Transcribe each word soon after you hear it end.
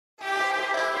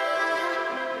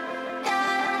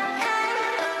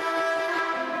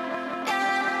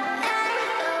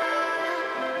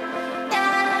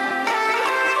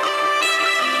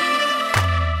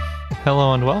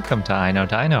Hello and welcome to I Know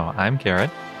Dino. I'm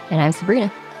Garrett. And I'm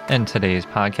Sabrina. And today's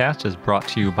podcast is brought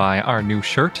to you by our new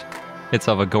shirt. It's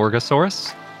of a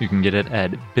Gorgosaurus. You can get it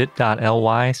at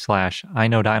bit.ly/I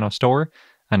Know Dino store.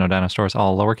 I Know Dino store is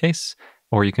all lowercase.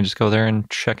 Or you can just go there and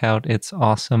check out its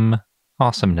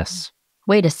awesomeness.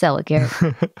 Way to sell it,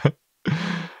 Garrett.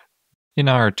 In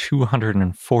our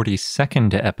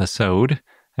 242nd episode,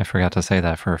 I forgot to say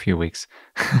that for a few weeks,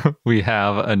 we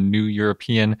have a new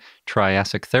European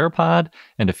Triassic theropod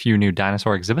and a few new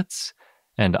dinosaur exhibits.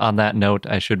 And on that note,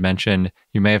 I should mention,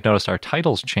 you may have noticed our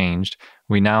titles changed.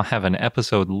 We now have an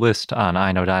episode list on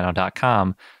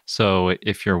iknowdino.com. So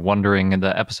if you're wondering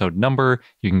the episode number,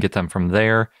 you can get them from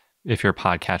there if your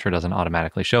podcatcher doesn't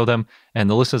automatically show them. And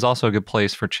the list is also a good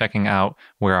place for checking out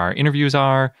where our interviews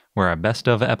are, where our best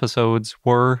of episodes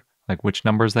were, like which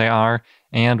numbers they are,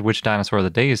 and which dinosaur of the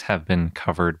days have been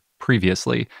covered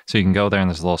previously. So you can go there and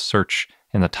there's a little search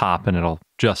in the top and it'll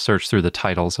just search through the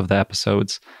titles of the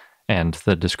episodes and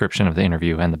the description of the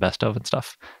interview and the best of and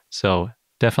stuff. So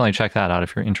definitely check that out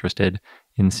if you're interested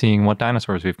in seeing what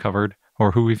dinosaurs we've covered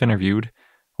or who we've interviewed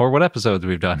or what episodes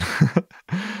we've done.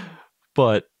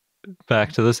 But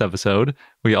back to this episode,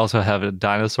 we also have a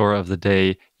dinosaur of the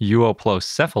day,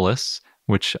 Euoplocephalus,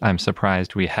 which I'm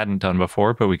surprised we hadn't done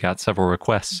before, but we got several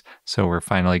requests, so we're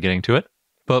finally getting to it.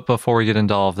 But before we get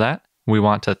into all of that, we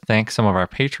want to thank some of our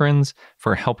patrons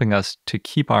for helping us to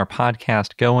keep our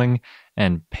podcast going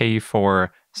and pay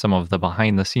for some of the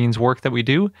behind-the-scenes work that we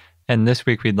do. And this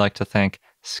week, we'd like to thank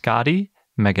Scotty,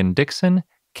 Megan Dixon,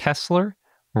 Kessler,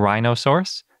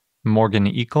 Rhinosaurus, Morgan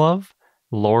Eklove,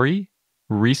 Lori,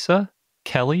 Risa,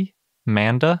 Kelly,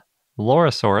 Manda,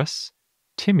 Lorasaurus,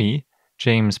 Timmy,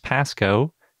 James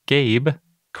Pasco, Gabe,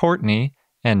 Courtney,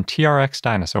 and TRX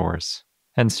Dinosaurs.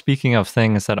 And speaking of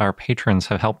things that our patrons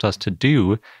have helped us to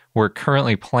do, we're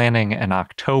currently planning an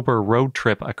October road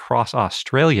trip across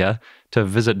Australia to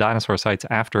visit dinosaur sites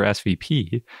after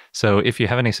SVP. So if you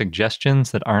have any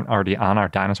suggestions that aren't already on our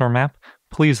dinosaur map,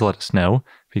 please let us know,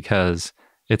 because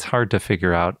it's hard to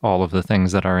figure out all of the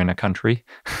things that are in a country.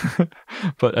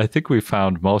 But I think we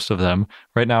found most of them.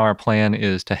 Right now our plan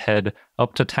is to head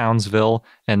up to Townsville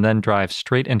and then drive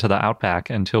straight into the outback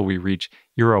until we reach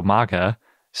Urumaga,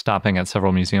 stopping at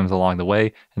several museums along the way.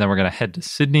 And then we're going to head to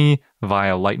Sydney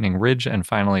via Lightning Ridge and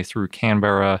finally through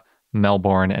Canberra,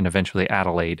 Melbourne, and eventually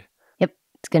Adelaide. Yep,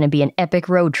 it's going to be an epic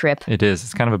road trip. It is.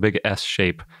 It's kind of a big S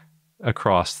shape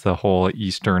across the whole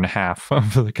eastern half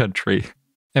of the country.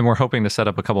 And we're hoping to set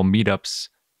up a couple meetups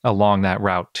along that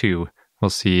route too. We'll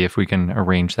see if we can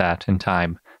arrange that in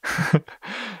time.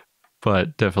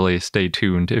 But definitely stay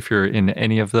tuned if you're in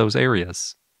any of those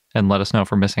areas and let us know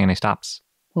if we're missing any stops.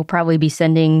 We'll probably be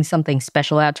sending something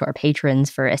special out to our patrons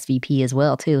for SVP as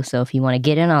well too. So if you want to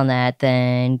get in on that,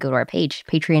 then go to our page,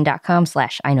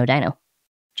 patreon.com/iknowdino.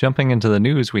 Jumping into the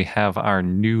news, we have our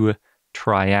new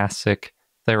Triassic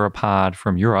theropod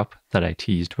from Europe that I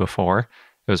teased before.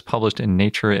 It was published in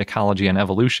Nature, Ecology, and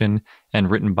Evolution and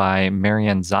written by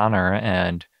Marianne Zahner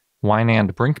and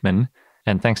Wynand Brinkman.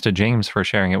 And thanks to James for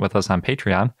sharing it with us on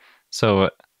Patreon.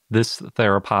 So this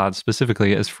theropod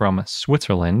specifically is from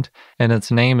Switzerland, and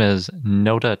its name is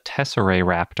Nota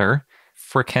tesseraraptor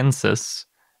fricensis.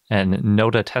 And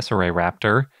Nota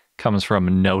tesseraraptor comes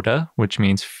from nota, which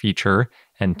means feature,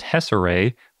 and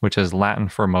tesserae, which is Latin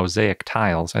for mosaic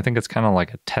tiles. I think it's kind of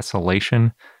like a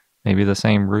tessellation, maybe the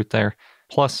same root there.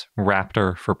 Plus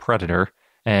raptor for predator,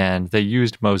 and they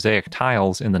used mosaic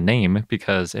tiles in the name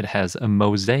because it has a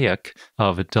mosaic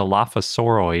of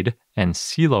Dilophosauride and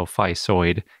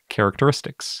Coelophysoid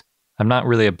characteristics. I'm not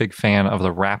really a big fan of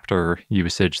the raptor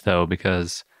usage though,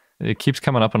 because it keeps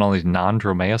coming up on all these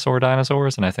non-dromaeosaur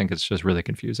dinosaurs, and I think it's just really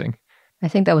confusing. I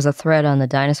think that was a thread on the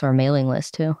dinosaur mailing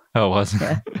list too. Oh, it was?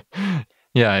 Yeah.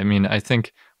 Yeah, I mean, I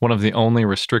think one of the only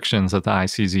restrictions that the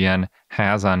ICZN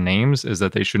has on names is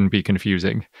that they shouldn't be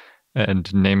confusing. And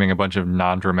naming a bunch of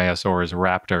non-dromaeosaurs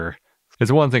raptor,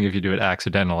 it's one thing if you do it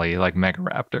accidentally, like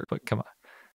Megaraptor, but come on.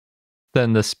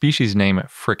 Then the species name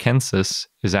fricensis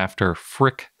is after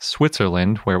Frick,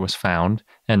 Switzerland, where it was found,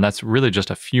 and that's really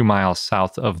just a few miles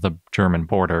south of the German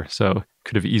border, so it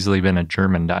could have easily been a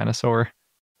German dinosaur.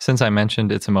 Since I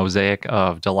mentioned it's a mosaic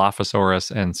of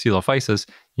Dilophosaurus and Coelophysis,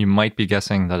 you might be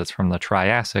guessing that it's from the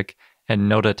Triassic, and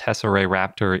Nota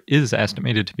tesseraraptor is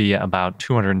estimated to be about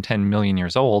 210 million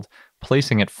years old,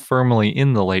 placing it firmly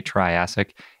in the late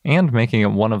Triassic and making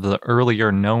it one of the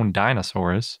earlier known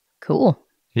dinosaurs. Cool.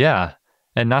 Yeah,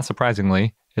 and not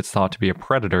surprisingly, it's thought to be a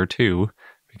predator too,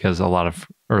 because a lot of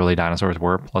early dinosaurs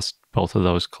were, plus both of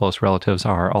those close relatives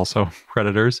are also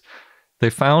predators. They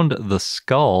found the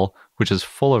skull, which is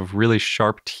full of really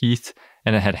sharp teeth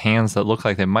and it had hands that looked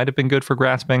like they might have been good for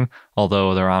grasping,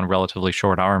 although they're on relatively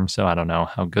short arms, so I don't know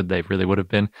how good they really would have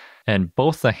been. And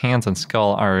both the hands and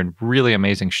skull are in really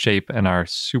amazing shape and are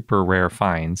super rare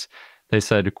finds. They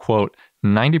said, quote,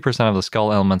 90% of the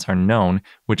skull elements are known,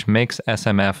 which makes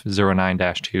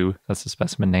SMF09-2, that's the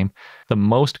specimen name, the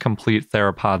most complete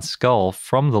theropod skull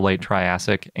from the late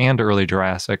Triassic and early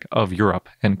Jurassic of Europe,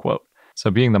 end quote. So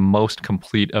being the most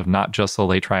complete of not just the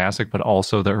late Triassic, but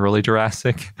also the early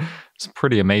Jurassic, is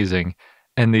pretty amazing.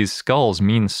 And these skulls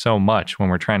mean so much when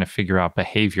we're trying to figure out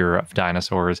behavior of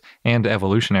dinosaurs and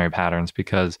evolutionary patterns,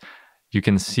 because you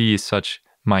can see such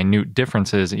minute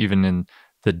differences even in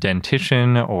the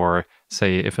dentition, or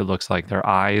say if it looks like their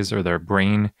eyes or their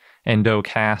brain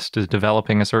endocast is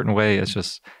developing a certain way.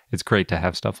 It's great to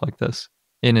have stuff like this.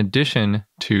 In addition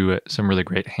to some really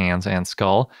great hands and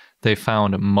skull, they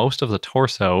found most of the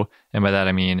torso, and by that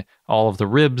I mean all of the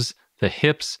ribs, the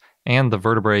hips, and the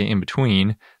vertebrae in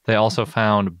between. They also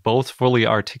found both fully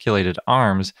articulated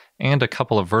arms and a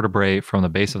couple of vertebrae from the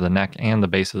base of the neck and the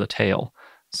base of the tail.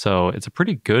 So it's a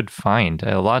pretty good find.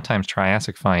 A lot of times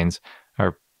Triassic finds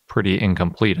are pretty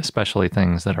incomplete, especially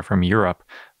things that are from Europe,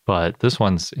 but this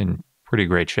one's in pretty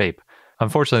great shape.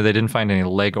 Unfortunately, they didn't find any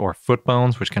leg or foot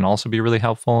bones, which can also be really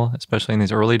helpful, especially in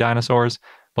these early dinosaurs,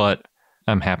 but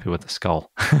I'm happy with the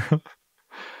skull.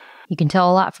 You can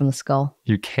tell a lot from the skull.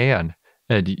 You can.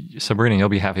 And Sabrina, you'll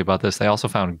be happy about this. They also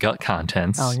found gut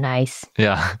contents. Oh, nice.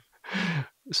 Yeah.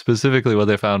 Specifically, what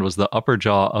they found was the upper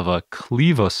jaw of a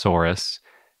Clevosaurus,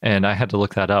 and I had to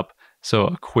look that up. So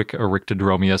a quick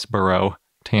Arictodromeus burrow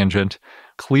tangent.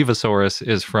 Clevosaurus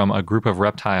is from a group of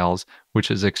reptiles which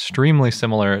is extremely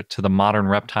similar to the modern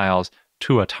reptiles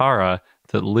Tuatara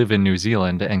that live in New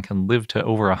Zealand and can live to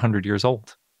over 100 years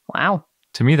old. Wow.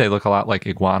 To me, they look a lot like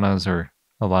iguanas or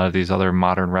a lot of these other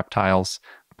modern reptiles,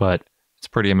 but it's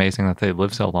pretty amazing that they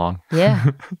live so long.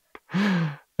 Yeah.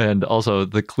 And also,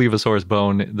 the Clevosaurus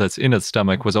bone that's in its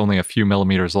stomach was only a few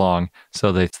millimeters long,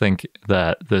 so they think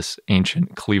that this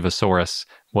ancient Clevosaurus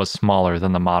was smaller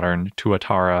than the modern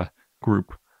Tuatara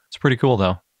group. It's pretty cool,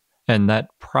 though. And that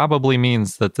probably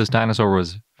means that this dinosaur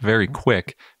was very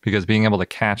quick, because being able to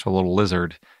catch a little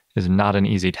lizard is not an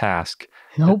easy task.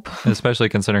 Nope. Especially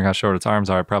considering how short its arms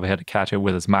are, it probably had to catch it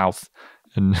with its mouth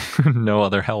and no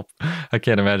other help. I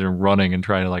can't imagine running and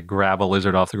trying to grab a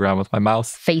lizard off the ground with my mouth.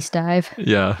 Face dive.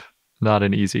 Yeah, not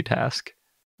an easy task.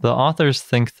 The authors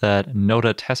think that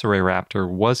Nodoteceroraptor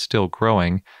was still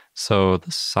growing, so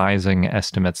the sizing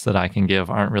estimates that I can give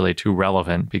aren't really too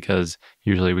relevant, because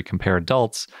usually we compare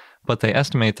adults, but they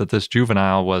estimate that this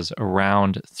juvenile was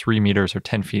around 3 meters or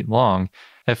 10 feet long.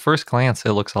 At first glance,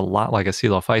 it looks a lot like a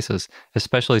Coelophysis,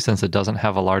 especially since it doesn't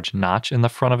have a large notch in the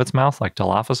front of its mouth like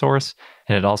Dilophosaurus,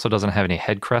 and it also doesn't have any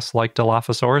head crests like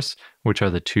Dilophosaurus, which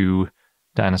are the two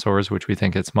dinosaurs which we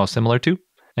think it's most similar to.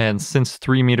 And since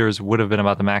 3 meters would have been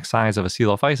about the max size of a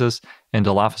Coelophysis, and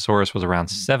Dilophosaurus was around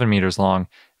 7 meters long,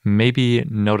 maybe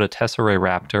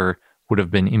Nodoteceroraptor would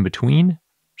have been in between.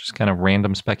 Just kind of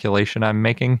random speculation I'm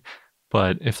making.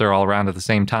 But if they're all around at the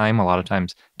same time, a lot of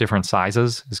times different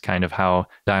sizes is kind of how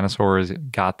dinosaurs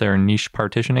got their niche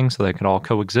partitioning so they could all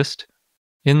coexist.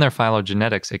 In their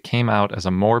phylogenetics, it came out as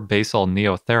a more basal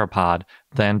neotheropod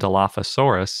than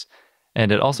Dilophosaurus,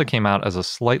 and it also came out as a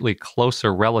slightly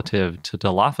closer relative to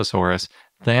Dilophosaurus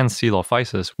than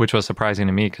Coelophysis, which was surprising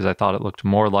to me because I thought it looked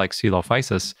more like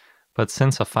Coelophysis. But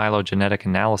since a phylogenetic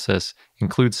analysis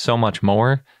includes so much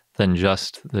more than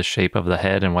just the shape of the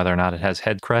head and whether or not it has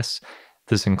head crests,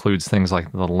 this includes things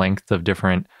like the length of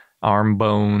different arm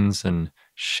bones and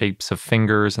shapes of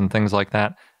fingers and things like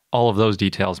that. All of those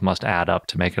details must add up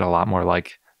to make it a lot more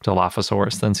like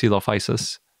Dilophosaurus than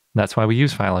Coelophysis. That's why we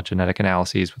use phylogenetic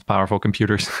analyses with powerful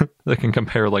computers that can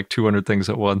compare 200 things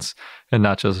at once and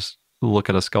not just look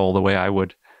at a skull the way I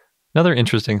would. Another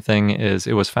interesting thing is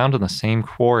it was found in the same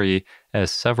quarry as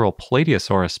several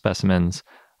Plateosaurus specimens,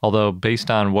 although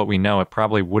based on what we know, it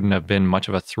probably wouldn't have been much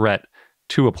of a threat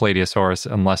to a Plateosaurus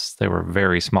unless they were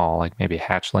very small, like maybe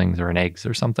hatchlings or an eggs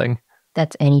or something.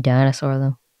 That's any dinosaur,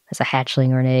 though. That's a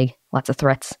hatchling or an egg. Lots of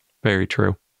threats. Very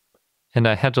true. And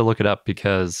I had to look it up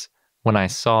because when I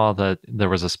saw that there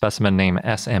was a specimen named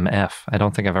SMF, I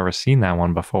don't think I've ever seen that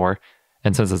one before.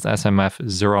 And since it's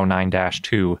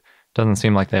SMF09-2, doesn't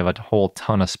seem like they have a whole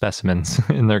ton of specimens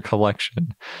in their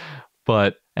collection.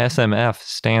 But SMF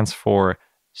stands for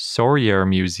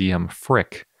Sauriermuseum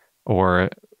Frick, or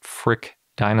Frick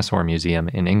Dinosaur Museum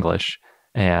in English.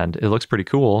 And it looks pretty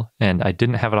cool, and I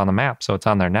didn't have it on the map, so it's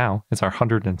on there now. It's our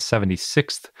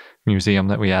 176th museum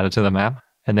that we added to the map.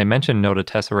 And they mentioned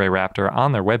Nodoteceroraptor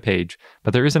on their webpage,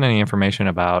 but there isn't any information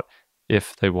about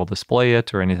if they will display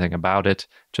it or anything about it.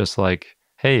 Just like,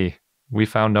 hey, we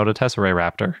found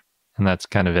Nototesseraptor. And that's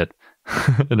kind of it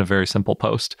in a very simple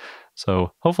post.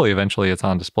 So hopefully eventually it's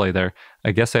on display there.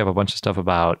 I guess they have a bunch of stuff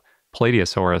about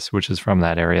Plateosaurus, which is from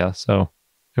that area. So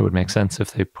it would make sense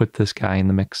if they put this guy in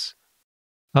the mix.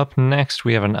 Up next,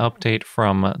 we have an update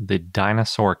from the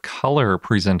dinosaur color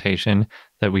presentation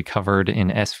that we covered in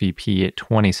SVP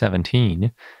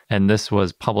 2017. And this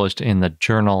was published in the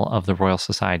Journal of the Royal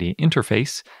Society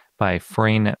Interface by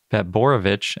Frane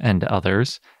Beborovich and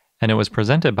others. And it was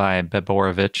presented by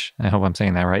Beborovich, I hope I'm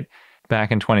saying that right,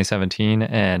 back in 2017.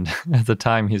 And at the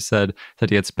time, he said that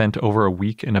he had spent over a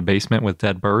week in a basement with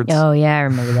dead birds. Oh, yeah, I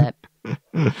remember that.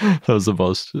 That was the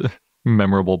most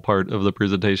memorable part of the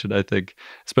presentation, I think,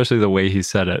 especially the way he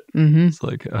said it. Mm-hmm. It's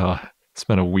like,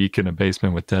 spent a week in a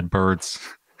basement with dead birds.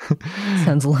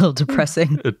 Sounds a little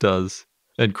depressing. It does,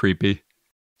 and creepy.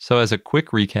 So as a quick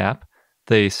recap,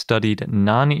 they studied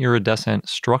non-iridescent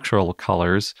structural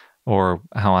colors, or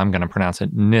how I'm going to pronounce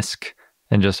it, NISC,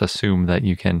 and just assume that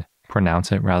you can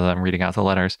pronounce it rather than reading out the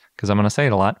letters, because I'm going to say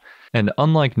it a lot. And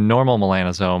unlike normal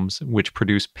melanosomes, which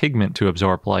produce pigment to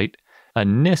absorb light, a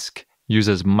NISC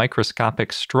uses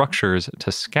microscopic structures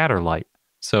to scatter light.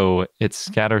 So it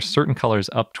scatters certain colors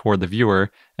up toward the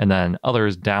viewer and then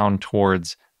others down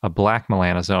towards a black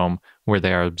melanosome where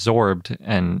they are absorbed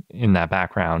and in that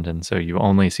background. And so you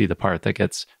only see the part that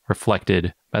gets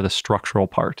reflected by the structural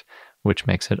part, which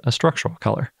makes it a structural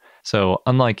color. So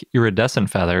unlike iridescent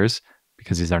feathers,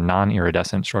 because these are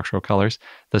non-iridescent structural colors,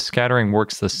 the scattering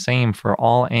works the same for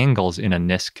all angles in a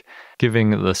NISC,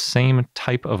 giving the same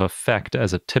type of effect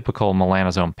as a typical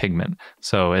melanosome pigment.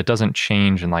 So it doesn't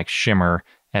change and like shimmer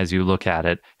as you look at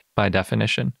it by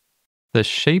definition. The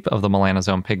shape of the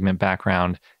melanosome pigment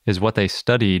background is what they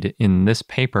studied in this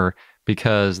paper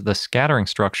because the scattering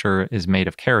structure is made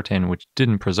of keratin, which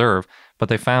didn't preserve, but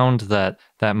they found that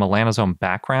that melanosome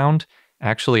background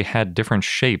actually had different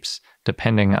shapes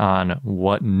depending on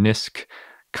what NISC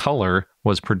color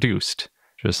was produced.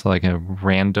 Just like a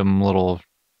random little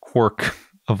quirk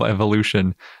of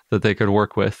evolution that they could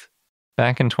work with.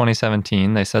 Back in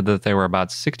 2017, they said that they were about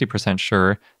 60%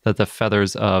 sure that the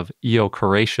feathers of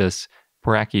Euoplocephalus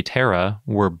brachyptera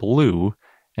were blue,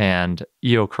 and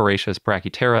Euoplocephalus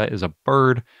brachyptera is a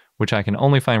bird, which I can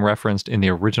only find referenced in the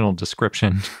original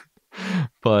description.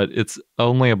 But it's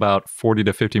only about 40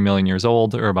 to 50 million years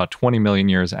old, or about 20 million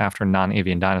years after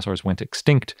non-avian dinosaurs went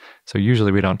extinct. So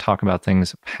usually we don't talk about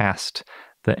things past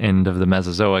the end of the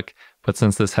Mesozoic, but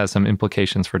since this has some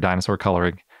implications for dinosaur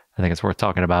coloring, I think it's worth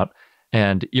talking about.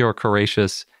 And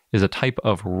Euoplocephalus is a type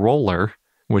of roller,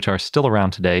 which are still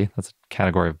around today. That's a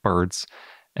category of birds.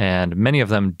 And many of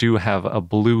them do have a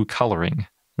blue coloring,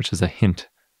 which is a hint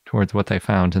towards what they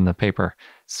found in the paper.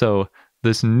 So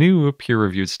this new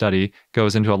peer-reviewed study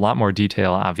goes into a lot more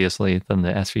detail, obviously, than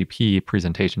the SVP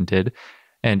presentation did.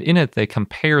 And in it, they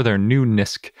compare their new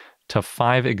NISC to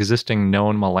 5 existing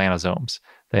known melanosomes.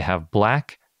 They have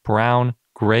black, brown,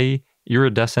 gray,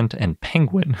 iridescent, and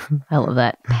penguin. I love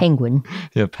that. Penguin.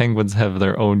 Yeah, penguins have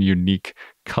their own unique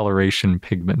coloration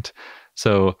pigment.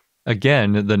 So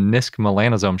again, the NISC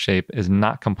melanosome shape is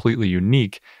not completely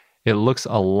unique. It looks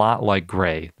a lot like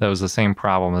gray. That was the same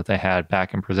problem that they had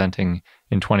back in presenting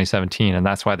in 2017. And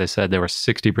that's why they said they were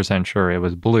 60% sure it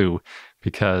was blue,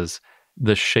 because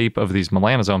the shape of these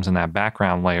melanosomes in that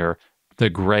background layer, the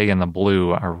gray and the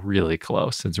blue are really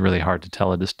close. It's really hard to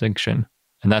tell a distinction.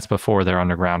 And that's before they're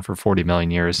underground for 40 million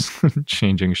years,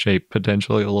 changing shape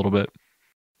potentially a little bit.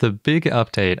 The big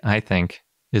update, I think,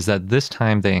 is that this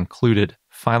time they included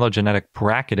phylogenetic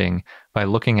bracketing by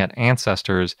looking at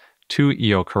ancestors to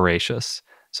Euoplocephalus.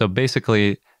 So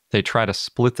basically, they try to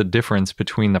split the difference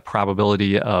between the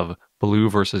probability of blue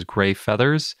versus gray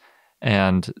feathers.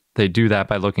 And they do that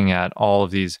by looking at all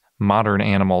of these modern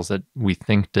animals that we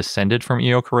think descended from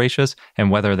Euoplocephalus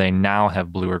and whether they now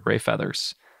have blue or gray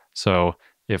feathers. So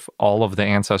if all of the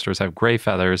ancestors have gray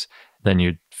feathers, then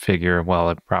you'd figure, well,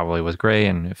 it probably was gray.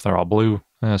 And if they're all blue,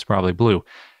 it's probably blue.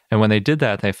 And when they did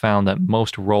that, they found that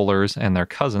most rollers and their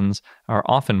cousins are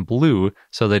often blue,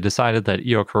 so they decided that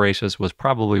Euoplocephalus was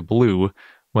probably blue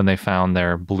when they found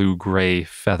their blue-gray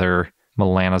feather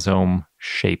melanosome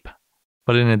shape.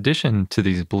 But in addition to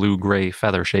these blue-gray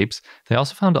feather shapes, they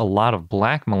also found a lot of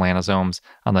black melanosomes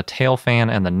on the tail fan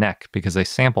and the neck because they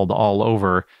sampled all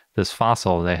over this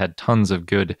fossil. They had tons of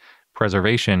good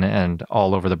preservation and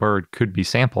all over the bird could be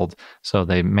sampled, so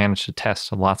they managed to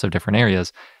test lots of different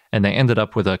areas. And they ended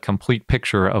up with a complete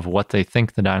picture of what they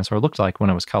think the dinosaur looked like when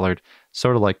it was colored,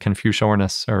 sort of like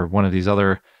Confuciornis or one of these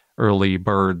other early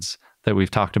birds that we've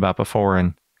talked about before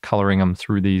and coloring them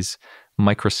through these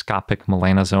microscopic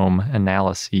melanosome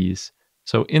analyses.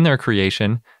 So in their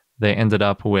creation, they ended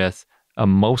up with a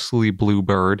mostly blue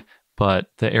bird,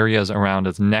 but the areas around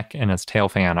its neck and its tail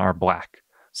fan are black.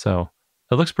 So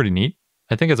it looks pretty neat.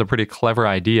 I think it's a pretty clever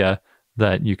idea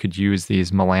that you could use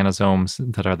these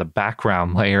melanosomes that are the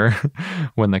background layer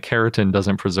when the keratin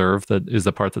doesn't preserve, that is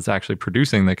the part that's actually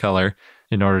producing the color,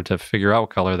 in order to figure out what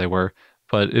color they were.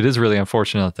 But it is really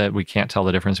unfortunate that we can't tell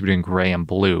the difference between gray and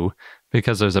blue,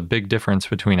 because there's a big difference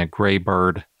between a gray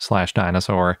bird /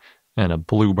 dinosaur and a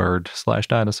blue bird /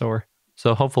 dinosaur.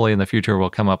 So hopefully in the future we'll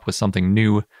come up with something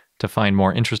new to find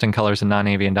more interesting colors in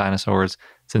non-avian dinosaurs,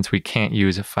 since we can't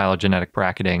use phylogenetic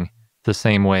bracketing the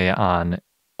same way on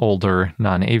older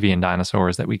non-avian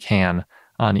dinosaurs that we can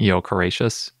on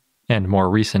Euoplocephalus and more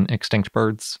recent extinct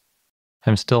birds.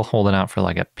 I'm still holding out for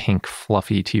like a pink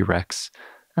fluffy T-Rex.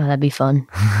 Oh, that'd be fun.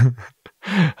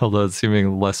 Although it's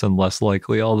seeming less and less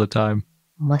likely all the time.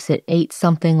 Unless it ate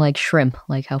something like shrimp,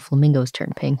 like how flamingos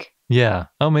turn pink. Yeah.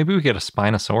 Oh, maybe we get a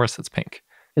Spinosaurus that's pink.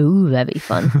 Ooh, that'd be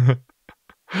fun.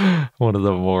 One of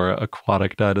the more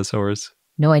aquatic dinosaurs.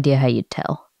 No idea how you'd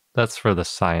tell. That's for the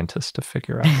scientists to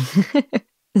figure out.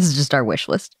 This is just our wish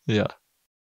list. Yeah.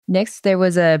 Next, there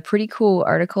was a pretty cool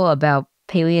article about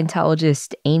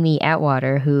paleontologist Amy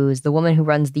Atwater, who's the woman who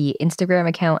runs the Instagram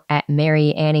account at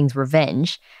Mary Anning's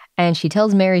Revenge. And she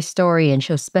tells Mary's story and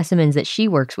shows specimens that she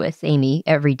works with, Amy,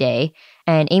 every day.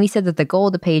 And Amy said that the goal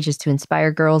of the page is to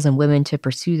inspire girls and women to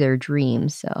pursue their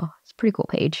dreams. So it's a pretty cool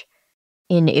page.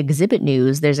 In exhibit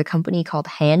news, there's a company called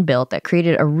Handbuilt that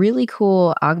created a really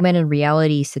cool augmented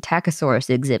reality Psittacosaurus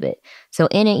exhibit. So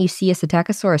in it, you see a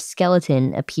Psittacosaurus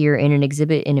skeleton appear in an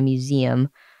exhibit in a museum.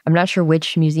 I'm not sure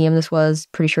which museum this was.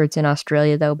 Pretty sure it's in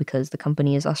Australia, though, because the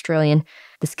company is Australian.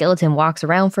 The skeleton walks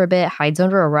around for a bit, hides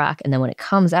under a rock, and then when it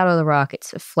comes out of the rock,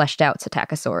 it's a fleshed out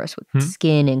Psittacosaurus with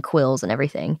skin and quills and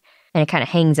everything. And it kind of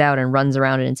hangs out and runs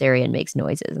around in its area and makes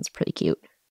noises. It's pretty cute.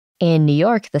 In New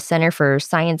York, the Center for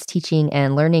Science, Teaching,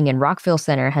 and Learning in Rockville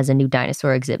Center has a new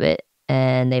dinosaur exhibit.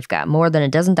 And they've got more than a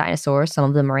dozen dinosaurs. Some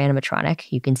of them are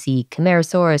animatronic. You can see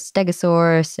Camarasaurus,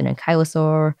 Stegosaurus, an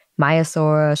Ankylosaur,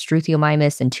 Maiasaur,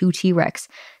 Struthiomimus, and 2 T-Rex.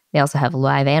 They also have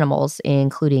live animals,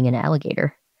 including an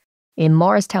alligator. In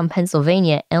Morristown,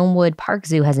 Pennsylvania, Elmwood Park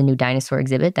Zoo has a new dinosaur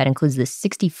exhibit that includes the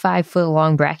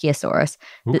 65-foot-long Brachiosaurus.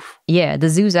 The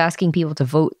zoo's asking people to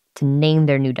vote to name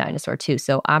their new dinosaur, too.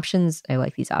 So options, I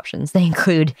like these options. They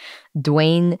include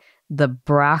Dwayne the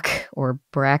Brock, or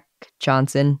Brack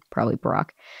Johnson, probably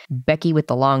Brock, Becky with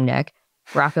the long neck,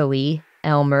 Broccoli,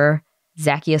 Elmer,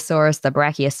 Zachiosaurus the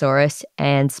Brachiosaurus,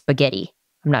 and Spaghetti.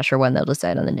 I'm not sure when they'll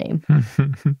decide on the name.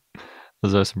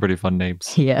 Those are some pretty fun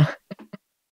names. Yeah.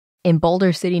 In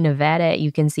Boulder City, Nevada,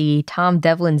 you can see Tom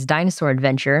Devlin's Dinosaur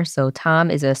Adventure. So Tom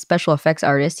is a special effects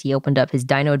artist. He opened up his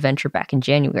Dino Adventure back in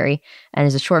January. And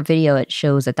as a short video, it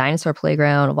shows a dinosaur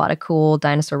playground, a lot of cool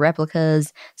dinosaur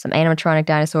replicas, some animatronic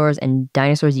dinosaurs, and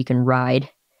dinosaurs you can ride.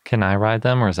 Can I ride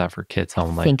them, or is that for kids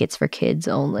only? I think it's for kids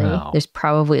only. Oh. There's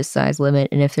probably a size limit.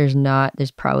 And if there's not,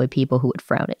 there's probably people who would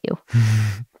frown at you.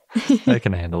 I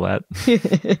can handle that.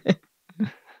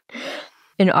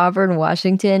 In Auburn,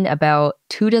 Washington, about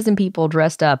 24 people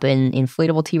dressed up in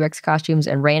inflatable T-Rex costumes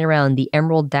and ran around the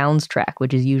Emerald Downs track,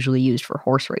 which is usually used for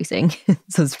horse racing.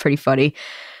 So it's pretty funny.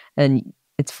 And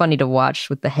it's funny to watch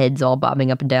with the heads all bobbing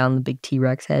up and down, the big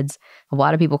T-Rex heads. A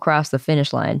lot of people crossed the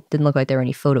finish line. Didn't look like there were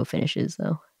any photo finishes,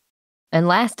 though. And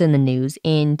last in the news,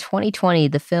 in 2020,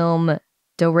 the film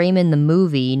Doraemon the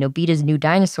Movie, Nobita's New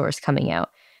Dinosaur, is coming out.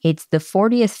 It's the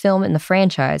 40th film in the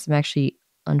franchise. I'm actually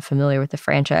unfamiliar with the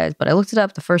franchise, but I looked it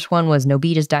up. The first one was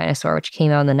Nobita's Dinosaur, which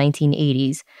came out in the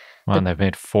 1980s. Wow, and they've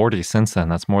made 40 since then.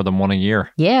 That's more than one a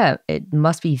year. Yeah, it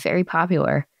must be very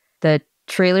popular. The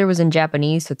trailer was in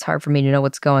Japanese, so it's hard for me to know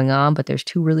what's going on, but there's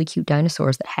 2 really cute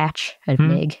dinosaurs that hatch out of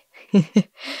an egg.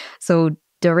 So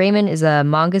Doraemon is a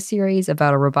manga series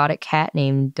about a robotic cat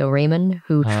named Doraemon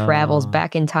who travels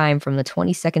back in time from the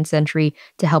 22nd century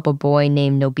to help a boy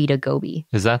named Nobita Gobi.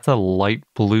 Is that the light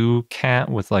blue cat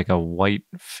with like a white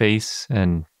face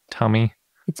and tummy?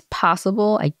 It's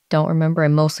possible. I don't remember. I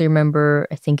mostly remember,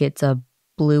 I think it's a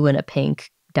blue and a pink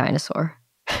dinosaur.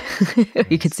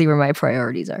 You can see where my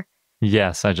priorities are.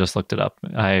 Yes, I just looked it up.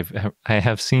 I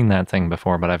have seen that thing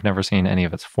before, but I've never seen any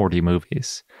of its 40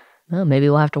 movies. Well, maybe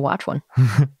we'll have to watch one.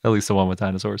 At least the one with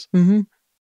dinosaurs. Mm-hmm.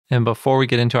 And before we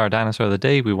get into our dinosaur of the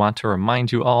day, we want to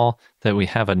remind you all that we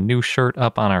have a new shirt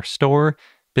up on our store,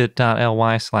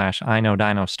 bit.ly/I Know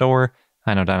Dino store.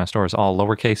 I Know Dino store is all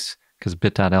lowercase because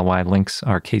bit.ly links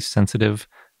are case sensitive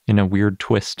in a weird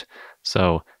twist.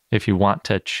 So If you want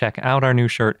to check out our new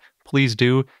shirt, please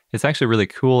do. It's actually really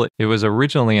cool. It was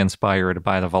originally inspired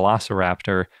by the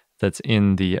velociraptor that's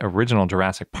in the original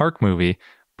Jurassic Park movie,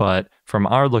 but from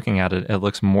our looking at it, it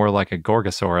looks more like a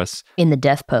Gorgosaurus. In the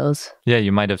death pose. Yeah,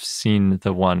 you might have seen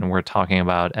the one we're talking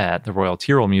about at the Royal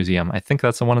Tyrrell Museum. I think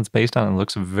that's the one it's based on. It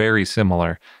looks very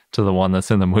similar to the one that's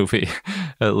in the movie,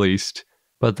 at least.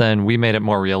 But then we made it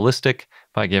more realistic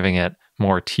by giving it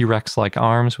more T-Rex-like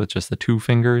arms with just the 2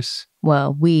 fingers.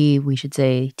 Well, we should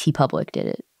say T-Public did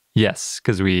it. Yes,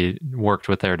 because we worked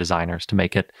with their designers to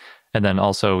make it. And then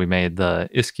also we made the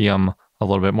ischium a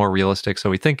little bit more realistic. So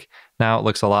we think now it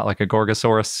looks a lot like a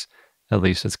Gorgosaurus. At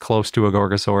least it's close to a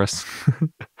Gorgosaurus.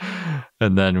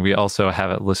 And then we also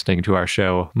have it listening to our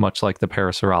show, much like the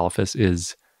Parasaurolophus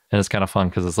is. And it's kind of fun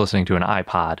because it's listening to an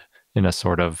iPod in a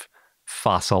sort of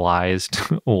fossilized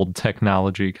old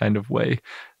technology kind of way.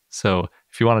 So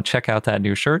if you want to check out that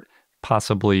new shirt,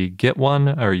 possibly get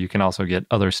one, or you can also get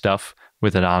other stuff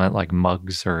with it on it, like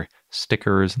mugs or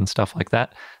stickers and stuff like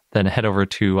that, then head over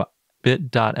to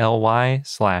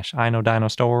bit.ly/I Know Dino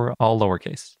store, all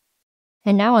lowercase.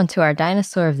 And now on to our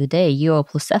dinosaur of the day,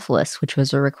 Euoplocephalus, which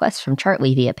was a request from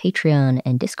Chartley via Patreon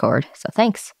and Discord, so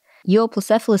thanks.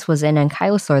 Euoplocephalus was an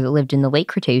ankylosaur that lived in the Late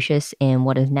Cretaceous in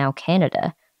what is now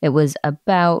Canada. It was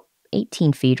about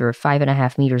 18 feet or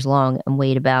 5.5 meters long and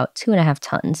weighed about 2.5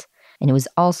 tons. And it was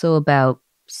also about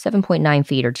 7.9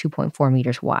 feet or 2.4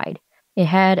 meters wide. It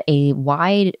had a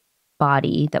wide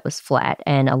body that was flat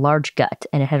and a large gut,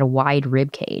 and it had a wide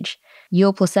rib cage.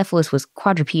 Euoplocephalus was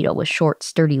quadrupedal with short,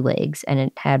 sturdy legs, and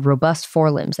it had robust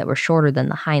forelimbs that were shorter than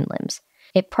the hind limbs.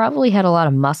 It probably had a lot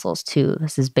of muscles too.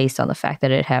 This is based on the fact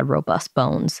that it had robust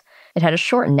bones. It had a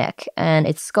short neck, and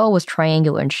its skull was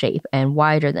triangular in shape and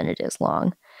wider than it is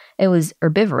long. It was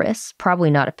herbivorous,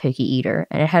 probably not a picky eater,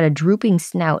 and it had a drooping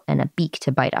snout and a beak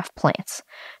to bite off plants.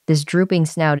 This drooping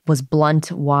snout was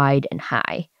blunt, wide, and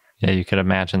high. Yeah, you could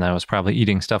imagine that it was probably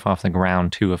eating stuff off the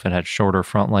ground too if it had shorter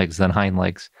front legs than hind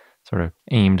legs, sort of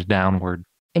aimed downward.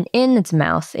 And in its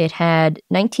mouth, it had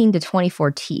 19 to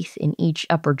 24 teeth in each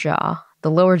upper jaw.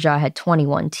 The lower jaw had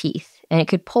 21 teeth, and it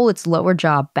could pull its lower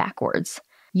jaw backwards.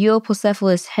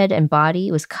 Euoplocephalus' head and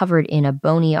body was covered in a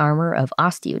bony armor of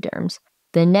osteoderms.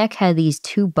 The neck had these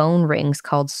 2 bone rings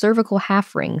called cervical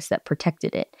half rings that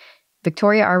protected it.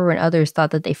 Victoria Arbor and others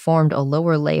thought that they formed a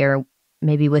lower layer,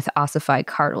 maybe with ossified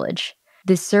cartilage.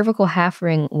 This cervical half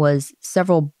ring was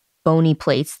several bony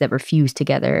plates that were fused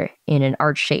together in an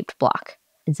arch-shaped block.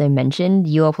 As I mentioned,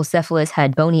 Euoplocephalus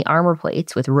had bony armor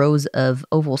plates with rows of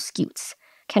oval scutes.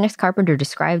 Kenneth Carpenter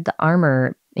described the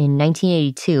armor in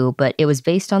 1982, but it was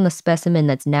based on the specimen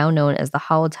that's now known as the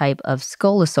holotype of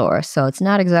Ankylosaur, so it's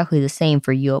not exactly the same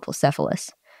for Euoplocephalus.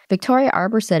 Victoria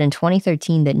Arbor said in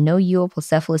 2013 that no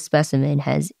Euoplocephalus specimen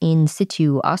has in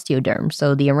situ osteoderms,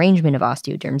 so the arrangement of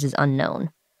osteoderms is unknown.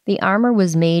 The armor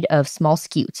was made of small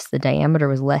scutes. The diameter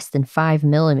was less than 5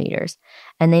 millimeters,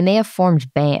 and they may have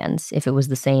formed bands if it was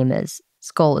the same as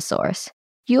Ankylosaurus.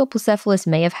 Euoplocephalus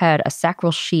may have had a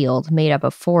sacral shield made up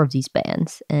of 4 of these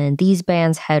bands, and these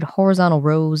bands had horizontal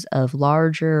rows of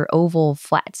larger, oval,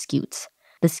 flat scutes.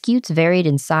 The scutes varied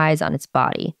in size on its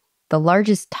body. The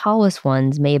largest, tallest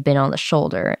ones may have been on the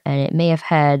shoulder, and it may have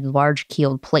had large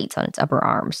keeled plates on its upper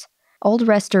arms. Old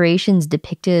restorations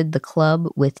depicted the club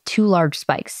with 2 large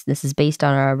spikes. This is based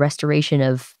on a restoration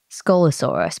of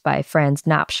Ankylosaurus by Franz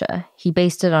Nopsche. He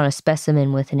based it on a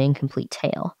specimen with an incomplete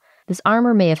tail. This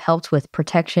armor may have helped with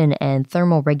protection and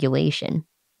thermal regulation.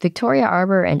 Victoria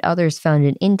Arbor and others found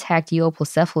an intact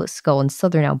Euoplocephalus skull in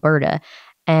southern Alberta,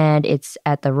 and it's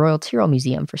at the Royal Tyrrell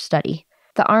Museum for study.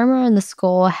 The armor on the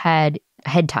skull had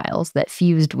head tiles that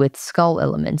fused with skull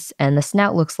elements, and the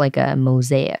snout looks like a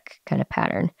mosaic kind of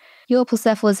pattern.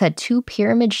 Euoplocephalus had 2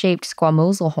 pyramid-shaped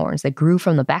squamosal horns that grew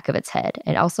from the back of its head.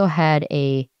 It also had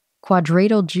a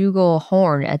quadrupedal jugal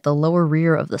horn at the lower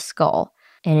rear of the skull,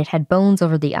 and it had bones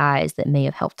over the eyes that may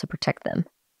have helped to protect them.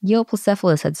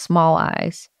 Euoplocephalus had small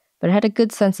eyes, but it had a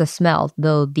good sense of smell,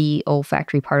 though the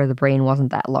olfactory part of the brain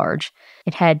wasn't that large.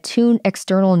 It had 2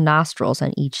 external nostrils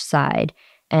on each side,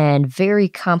 and very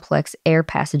complex air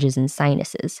passages and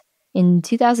sinuses. In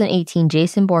 2018,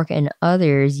 Jason Bork and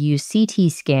others used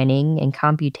CT scanning and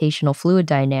computational fluid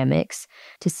dynamics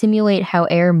to simulate how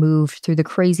air moved through the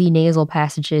crazy nasal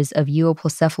passages of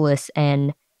Euoplocephalus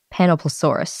and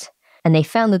Panoplosaurus. And they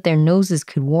found that their noses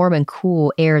could warm and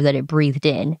cool air that it breathed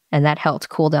in, and that helped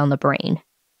cool down the brain.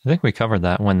 I think we covered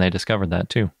that when they discovered that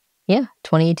too. Yeah,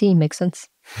 2018 makes sense.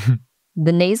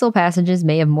 The nasal passages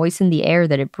may have moistened the air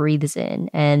that it breathes in,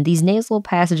 and these nasal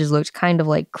passages looked kind of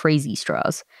like crazy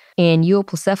straws. In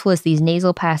Euoplocephalus, these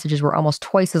nasal passages were almost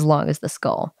twice as long as the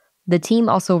skull. The team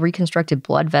also reconstructed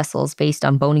blood vessels based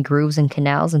on bony grooves and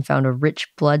canals and found a rich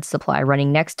blood supply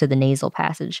running next to the nasal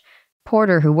passage.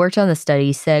 Porter, who worked on the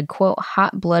study, said, quote,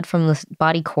 hot blood from the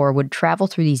body core would travel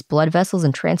through these blood vessels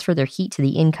and transfer their heat to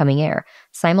the incoming air.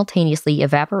 Simultaneously,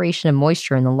 evaporation of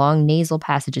moisture in the long nasal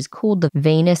passages cooled the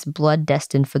venous blood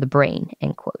destined for the brain,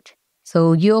 end quote.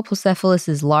 So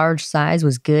Euoplocephalus' large size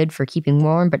was good for keeping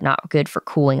warm, but not good for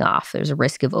cooling off. There's a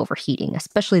risk of overheating,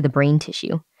 especially the brain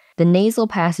tissue. The nasal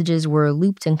passages were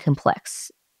looped and complex,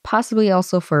 possibly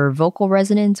also for vocal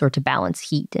resonance or to balance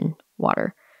heat and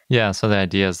water. Yeah, so the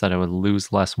idea is that it would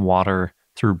lose less water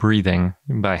through breathing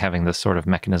by having this sort of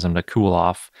mechanism to cool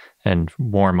off and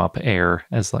warm up air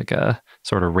as like a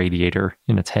sort of radiator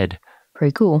in its head.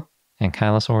 Pretty cool.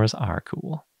 Ankylosaurs are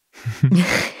cool.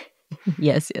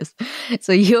 Yes.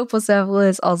 So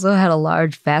Euoplocephalus also had a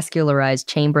large vascularized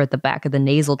chamber at the back of the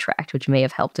nasal tract, which may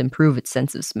have helped improve its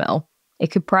sense of smell. It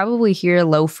could probably hear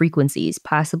low frequencies.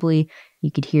 Possibly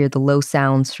you could hear the low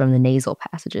sounds from the nasal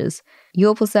passages.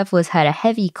 Euoplocephalus had a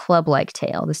heavy club-like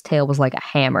tail. This tail was like a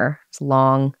hammer. It was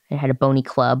long. It had a bony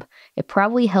club. It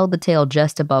probably held the tail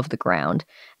just above the ground,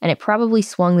 and it probably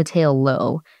swung the tail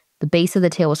low. The base of the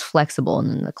tail was flexible, and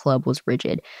then the club was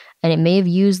rigid. And it may have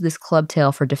used this club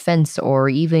tail for defense or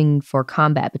even for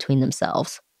combat between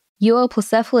themselves.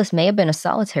 Euoplocephalus may have been a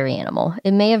solitary animal.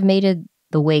 It may have mated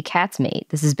the way cats mate.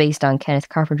 This is based on Kenneth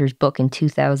Carpenter's book in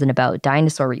 2000 about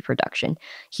dinosaur reproduction.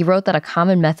 He wrote that a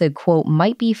common method, quote,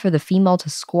 might be for the female to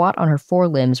squat on her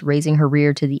forelimbs, raising her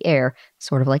rear to the air,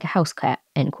 sort of like a house cat,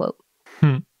 end quote.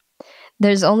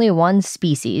 There's only one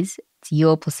species. It's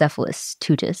Euoplocephalus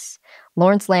tutus.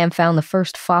 Lawrence Lamb found the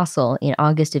first fossil in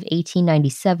August of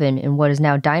 1897 in what is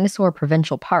now Dinosaur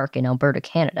Provincial Park in Alberta,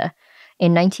 Canada.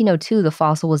 In 1902, the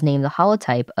fossil was named the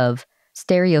holotype of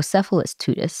Stereocephalus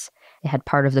tutus. It had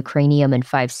part of the cranium and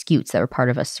 5 scutes that were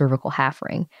part of a cervical half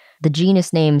ring. The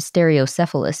genus name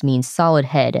Stereocephalus means solid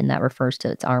head, and that refers to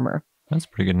its armor. That's a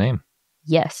pretty good name.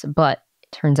 Yes, but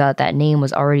it turns out that name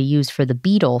was already used for the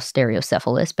beetle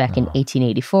Stereocephalus back in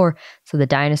 1884, so the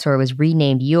dinosaur was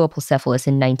renamed Euoplocephalus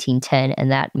in 1910,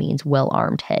 and that means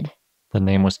well-armed head. The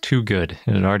name was too good.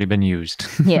 It had already been used.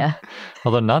 Yeah.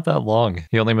 Although not that long.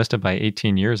 He only missed it by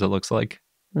 18 years, it looks like.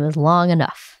 It was long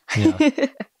enough. Yeah.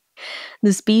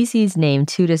 The species name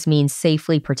tutus means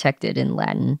safely protected in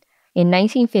Latin. In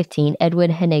 1915,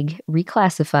 Edwin Hennig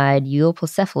reclassified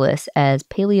Euoplocephalus as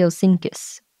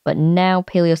Paleoscincus, but now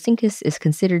Paleoscincus is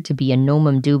considered to be a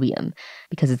nomen dubium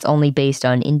because it's only based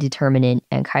on indeterminate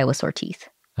Ankylosaur teeth.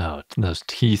 Oh, those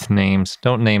teeth names.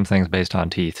 Don't name things based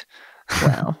on teeth.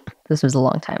 Well, this was a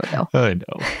long time ago. I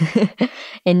know.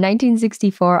 In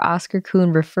 1964, Oscar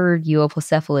Kuhn referred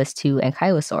Euoplocephalus to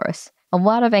Ankylosaurus. A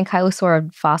lot of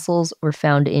Ankylosaur fossils were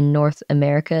found in North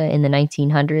America in the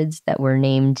 1900s that were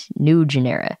named new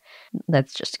genera. That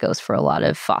just goes for a lot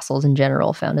of fossils in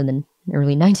general found in the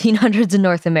early 1900s in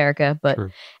North America. But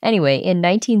anyway, in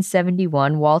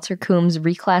 1971, Walter Coombs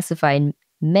reclassified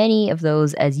many of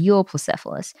those as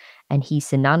Euoplocephalus, and he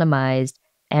synonymized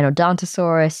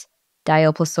Anodontosaurus,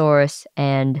 Dioplosaurus,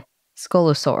 and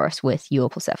Scolosaurus with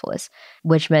Euoplocephalus,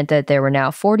 which meant that there were now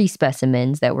 40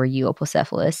 specimens that were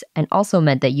Euoplocephalus, and also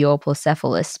meant that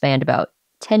Euoplocephalus spanned about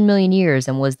 10 million years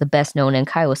and was the best known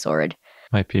ankylosaurid.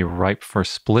 Might be ripe for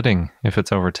splitting if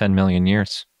it's over 10 million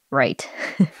years. Right.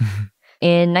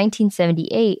 In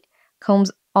 1978,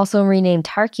 Combs also renamed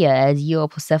Tarkia as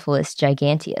Euoplocephalus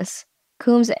giganteus.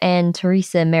 Coombs and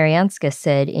Teresa Marianska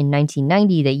said in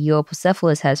 1990 that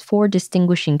Euoplocephalus has 4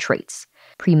 distinguishing traits: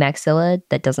 premaxilla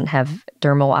that doesn't have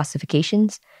dermal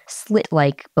ossifications,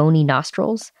 slit-like bony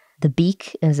nostrils. The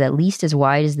beak is at least as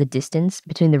wide as the distance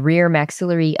between the rear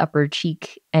maxillary, upper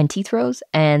cheek, and teeth rows,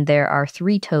 and there are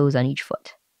 3 toes on each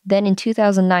foot. Then in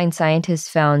 2009, scientists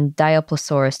found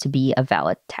Dioplosaurus to be a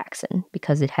valid taxon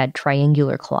because it had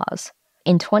triangular claws.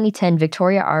 In 2010,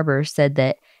 Victoria Arbour said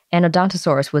that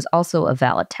Anodontosaurus was also a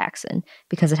valid taxon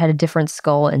because it had a different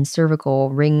skull and cervical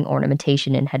ring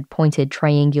ornamentation and had pointed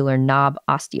triangular knob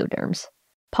osteoderms.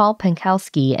 Paul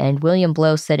Penkalski and William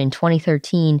Blow said in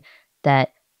 2013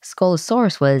 that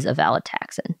Scolosaurus was a valid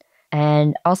taxon.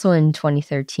 And also in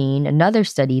 2013, another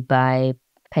study by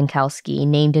Penkalski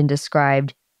named and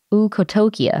described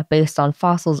Eukotokia based on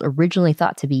fossils originally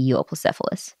thought to be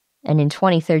Euoplocephalus. And in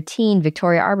 2013,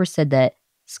 Victoria Arbour said that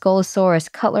Scolosaurus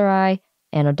cutleri,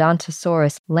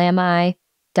 Anodontosaurus lami,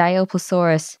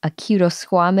 Dioplosaurus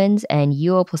acutosquamans, and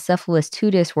Euoplocephalus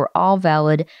tutus were all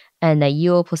valid, and that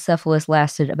Euoplocephalus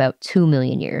lasted about 2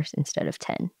 million years instead of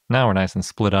 10. Now we're nice and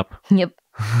split up. Yep.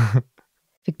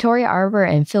 Victoria Arbor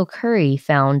and Phil Curry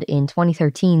found in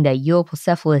 2013 that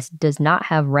Euoplocephalus does not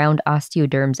have round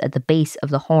osteoderms at the base of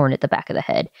the horn at the back of the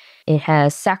head. It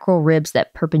has sacral ribs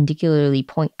that perpendicularly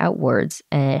point outwards,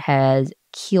 and it has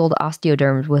keeled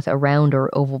osteoderms with a round or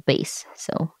oval base,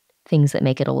 so things that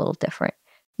make it a little different.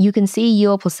 You can see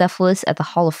Euoplocephalus at the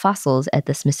Hall of Fossils at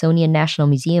the Smithsonian National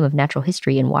Museum of Natural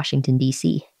History in Washington,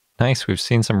 D.C. Nice. We've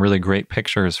seen some really great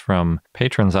pictures from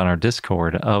patrons on our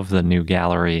Discord of the new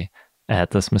gallery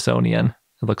at the Smithsonian.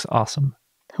 It looks awesome.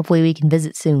 Hopefully we can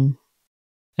visit soon.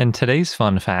 And today's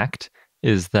fun fact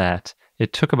is that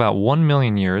it took about 1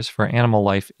 million years for animal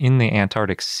life in the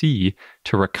Antarctic Sea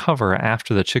to recover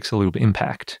after the Chicxulub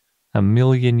impact. 1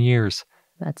 million years.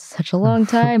 That's such a long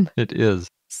time. It is.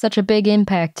 Such a big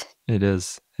impact. It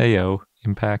is. Heyo,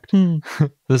 impact.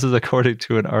 This is according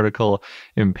to an article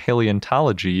in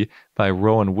Paleontology by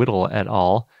Rowan Whittle et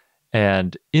al.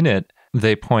 And in it,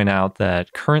 they point out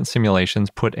that current simulations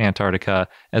put Antarctica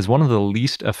as one of the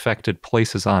least affected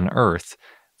places on Earth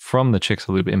from the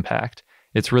Chicxulub impact.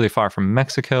 It's really far from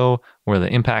Mexico, where the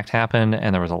impact happened,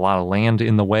 and there was a lot of land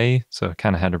in the way, so it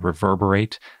kind of had to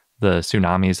reverberate the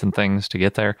tsunamis and things to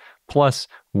get there. Plus,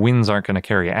 winds aren't going to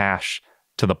carry ash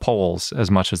to the poles as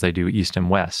much as they do east and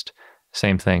west.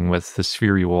 Same thing with the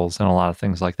spherules and a lot of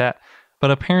things like that.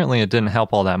 But apparently it didn't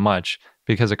help all that much,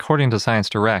 because according to Science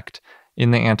Direct,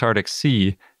 in the Antarctic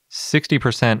Sea,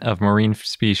 60% of marine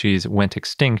species went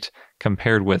extinct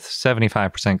compared with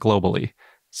 75% globally.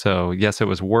 So yes, it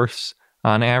was worse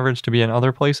on average to be in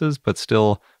other places, but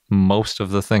still most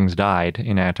of the things died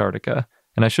in Antarctica.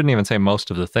 And I shouldn't even say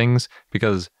most of the things,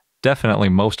 because definitely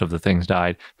most of the things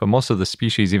died, but most of the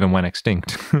species even went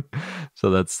extinct. So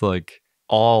that's like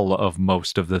all of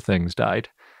most of the things died.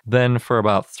 Then for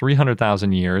about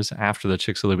 300,000 years after the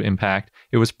Chicxulub impact,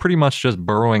 it was pretty much just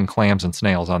burrowing clams and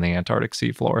snails on the Antarctic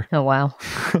seafloor. Oh, wow.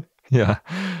 Yeah.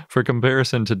 For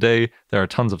comparison, today, there are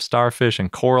tons of starfish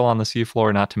and coral on the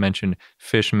seafloor, not to mention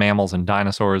fish, mammals, and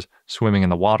dinosaurs swimming in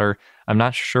the water. I'm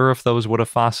not sure if those would have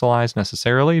fossilized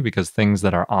necessarily, because things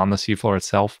that are on the seafloor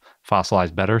itself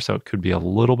fossilize better, so it could be a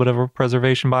little bit of a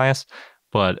preservation bias.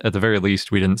 But at the very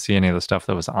least, we didn't see any of the stuff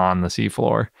that was on the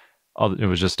seafloor. It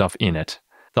was just stuff in it.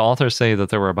 The authors say that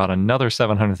there were about another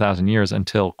 700,000 years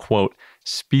until, quote,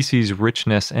 species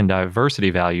richness and diversity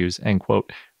values, end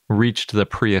quote, reached the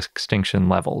pre-extinction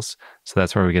levels. So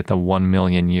that's where we get the 1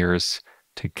 million years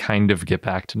to kind of get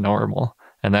back to normal.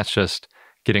 And that's just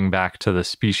getting back to the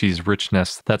species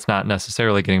richness. That's not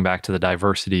necessarily getting back to the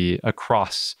diversity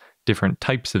across different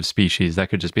types of species. That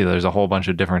could just be there's a whole bunch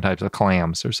of different types of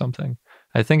clams or something.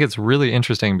 I think it's really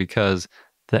interesting because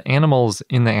the animals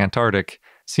in the Antarctic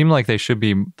seem like they should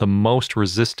be the most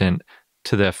resistant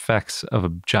to the effects of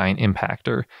a giant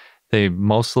impactor. They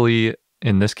mostly,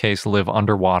 in this case, live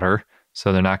underwater,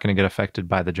 so they're not going to get affected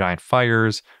by the giant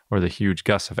fires or the huge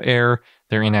gusts of air.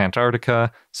 They're in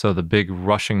Antarctica, so the big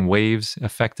rushing waves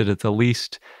affected it the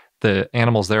least. The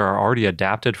animals there are already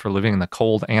adapted for living in the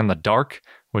cold and the dark,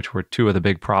 which were two of the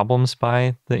big problems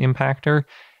by the impactor.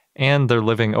 And they're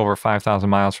living over 5,000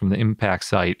 miles from the impact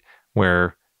site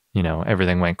where,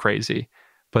 everything went crazy.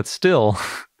 But still,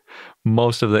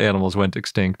 most of the animals went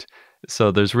extinct.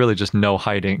 So there's really just no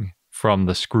hiding from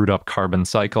the screwed up carbon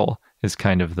cycle is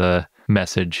kind of the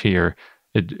message here.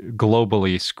 It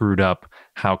globally screwed up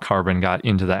how carbon got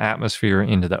into the atmosphere,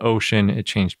 into the ocean. It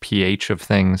changed pH of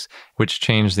things, which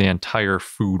changed the entire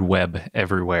food web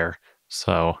everywhere.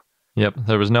 So, yep,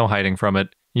 there was no hiding from it,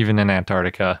 even in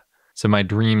Antarctica. So my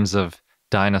dreams of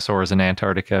dinosaurs in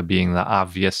Antarctica being the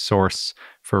obvious source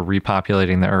for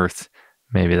repopulating the Earth,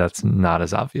 maybe that's not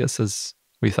as obvious as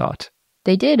we thought.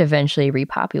 They did eventually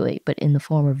repopulate, but in the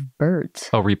form of birds.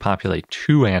 Oh, repopulate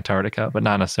to Antarctica, but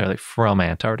not necessarily from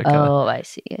Antarctica. Oh, I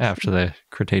see. After the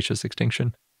Cretaceous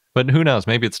extinction. But who knows?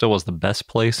 Maybe it still was the best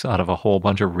place out of a whole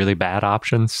bunch of really bad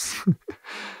options.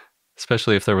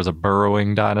 Especially if there was a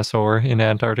burrowing dinosaur in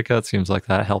Antarctica. It seems like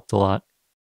that helped a lot.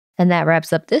 And that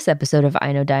wraps up this episode of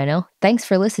I Know Dino. Thanks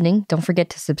for listening. Don't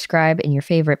forget to subscribe in your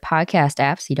favorite podcast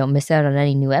app so you don't miss out on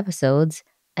any new episodes.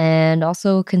 And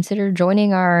also consider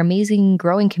joining our amazing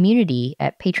growing community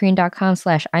at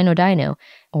patreon.com/iknowdino.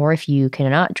 Or if you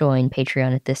cannot join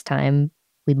Patreon at this time,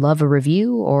 we'd love a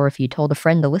review or if you told a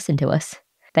friend to listen to us.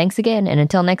 Thanks again, and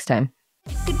until next time.